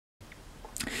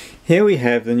Here we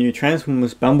have the new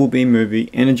Transformers Bumblebee movie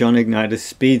Energon Igniter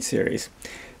Speed series.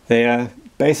 They are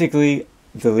basically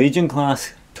the Legion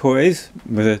class toys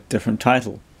with a different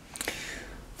title.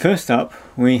 First up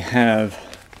we have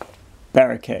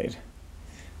Barricade.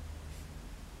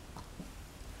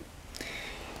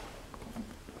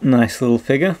 Nice little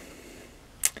figure.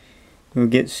 We'll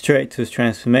get straight to his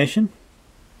transformation.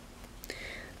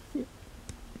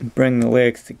 Bring the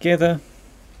legs together.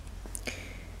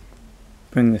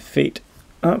 Bring the feet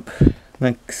up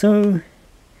like so.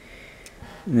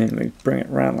 And then we bring it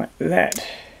around like that.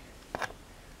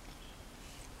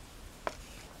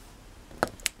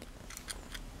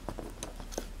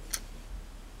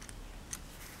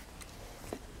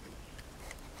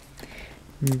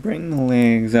 And bring the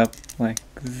legs up like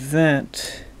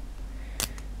that.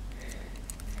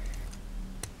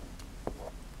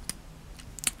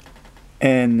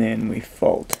 And then we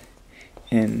fold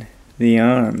in the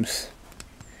arms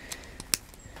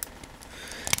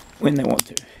when they want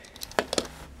to.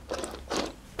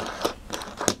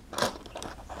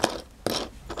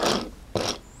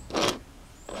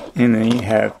 And then you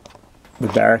have the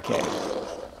Barricade.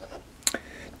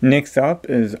 Next up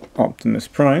is Optimus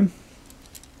Prime.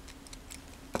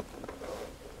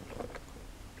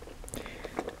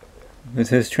 With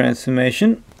his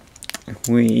transformation,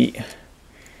 we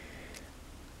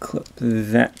clip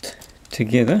that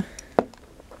together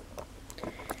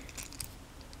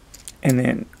and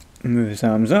then move his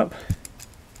arms up,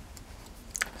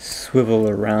 swivel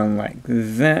around like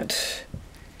that,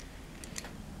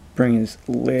 bring his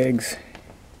legs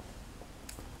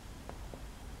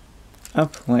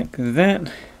up like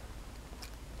that,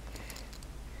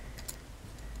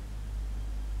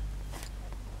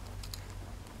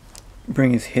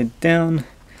 bring his head down,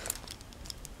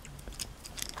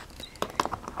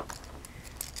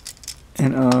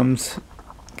 and arms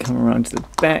come around to the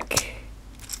back.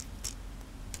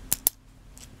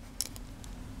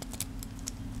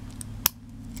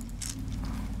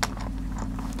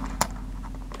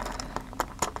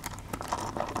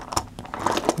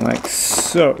 Like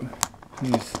so.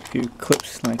 There's a few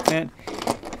clips like that.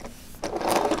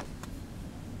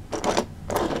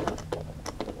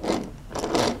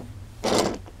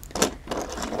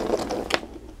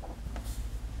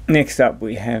 Next up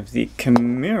we have the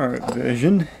Camaro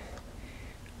version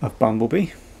of Bumblebee.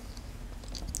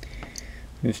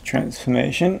 This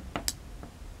transformation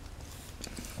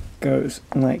goes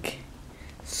like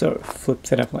so.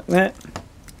 Flips it up like that.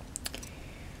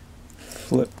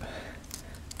 Flip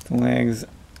the legs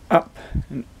up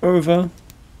and over.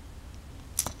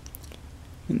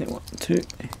 And they want to.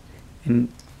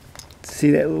 And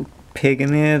see that little peg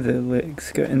in there? The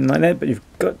legs go in like that, but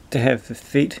you've got to have the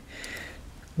feet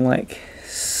like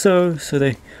so, so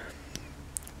they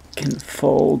can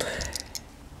fold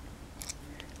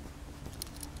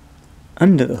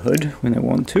under the hood when they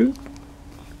want to.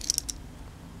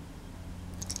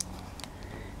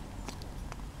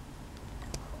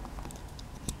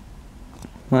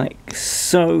 Like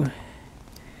so.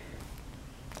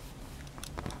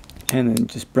 And then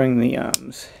just bring the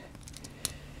arms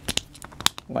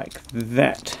like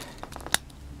that.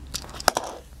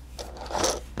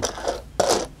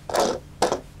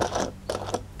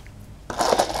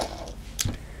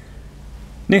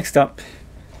 Next up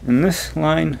in this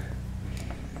line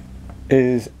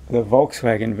is the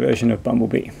Volkswagen version of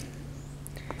Bumblebee.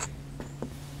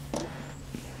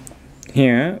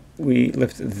 Here we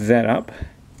lift that up,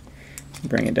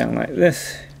 bring it down like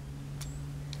this.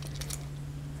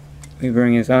 We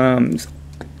bring his arms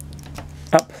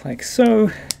up like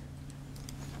so.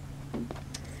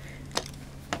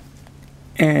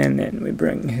 And then we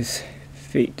bring his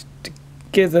feet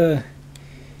together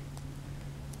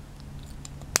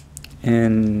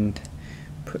and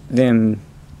put them,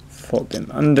 fold them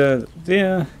under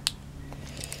there,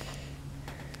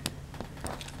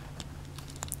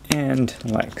 and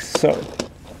like so.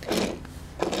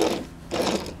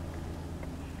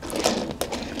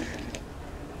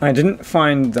 I didn't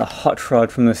find the hot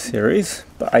rod from this series,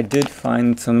 but I did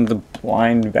find some of the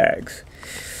blind bags.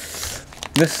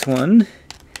 This one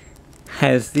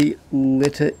has the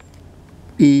letter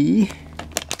E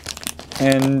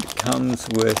and comes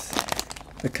with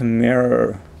the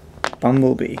Camaro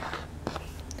Bumblebee.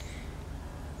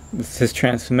 With his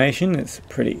transformation, it's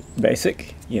pretty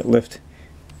basic. You lift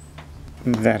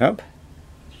that up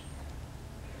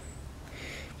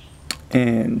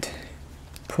and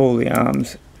pull the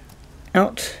arms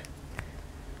out,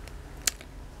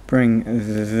 bring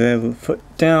the foot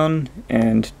down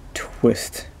and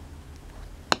twist.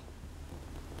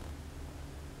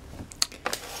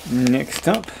 Next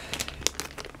up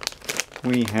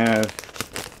we have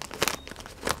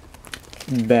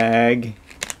bag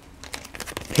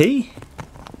P,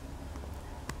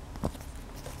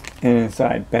 and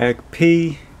inside bag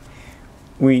P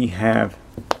we have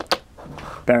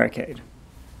barricade.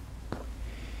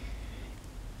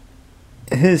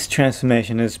 His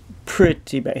transformation is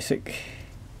pretty basic,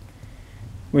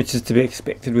 which is to be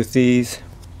expected with these.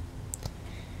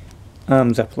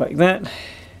 Arms up like that,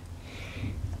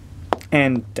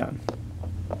 and done.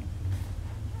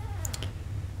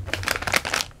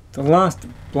 The last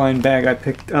blind bag I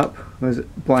picked up was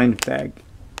blind bag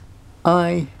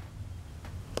I.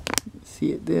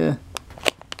 See it there?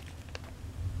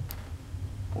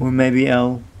 Or maybe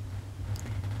L.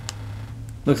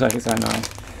 Looks like it's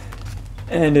I9.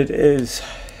 And it is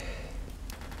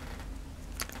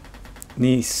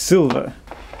the silver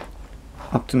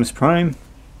Optimus Prime.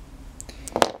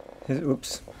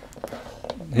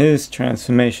 His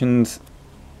transformation's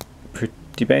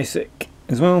pretty basic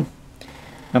as well.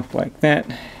 Up like that.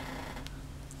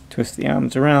 Twist the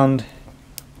arms around.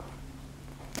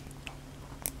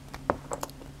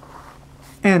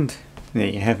 And there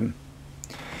you have him.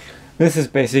 This is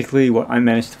basically what I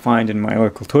managed to find in my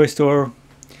local toy store.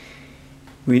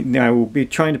 I will be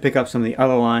trying to pick up some of the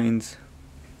other lines.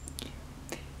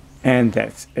 And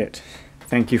that's it.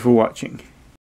 Thank you for watching.